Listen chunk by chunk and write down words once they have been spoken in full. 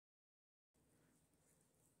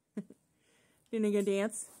Didn't you gonna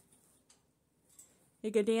dance? You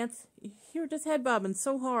gonna dance? You were just head bobbing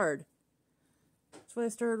so hard. That's why I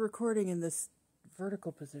started recording in this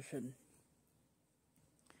vertical position.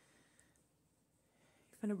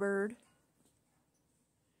 You found a bird?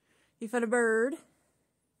 You found a bird?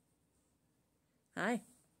 Hi.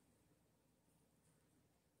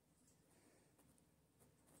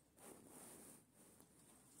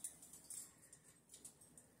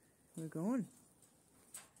 We're going.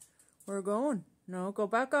 We're going. No, go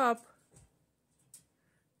back up.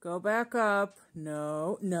 Go back up.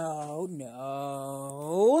 No, no,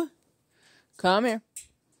 no. Come here.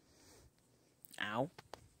 Ow.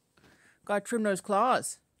 Gotta trim those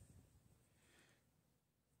claws.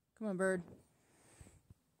 Come on, bird.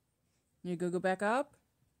 You go back up?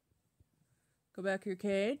 Go back to your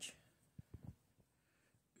cage?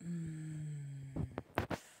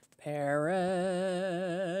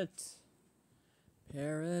 Parrot.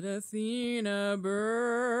 Parrot Athena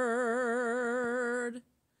bird.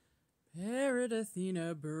 Parrot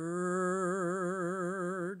Athena bird.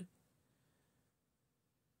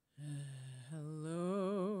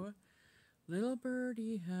 Hello, little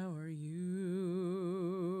birdie, how are you?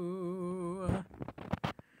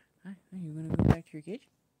 Hi, are you gonna go back to your cage?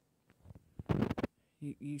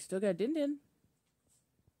 You still got Din-Din.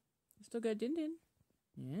 You still got Din-Din.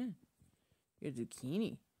 Yeah. You're a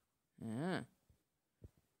zucchini. Ah.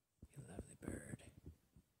 You lovely bird.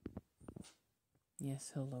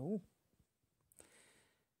 Yes, hello.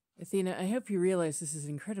 Athena, I hope you realize this is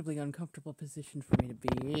an incredibly uncomfortable position for me to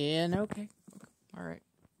be in. Okay. All right.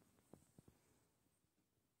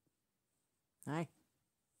 Hi.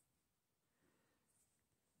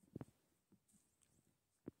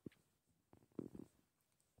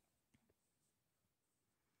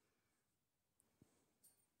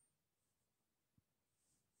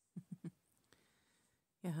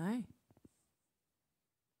 Yeah, hi.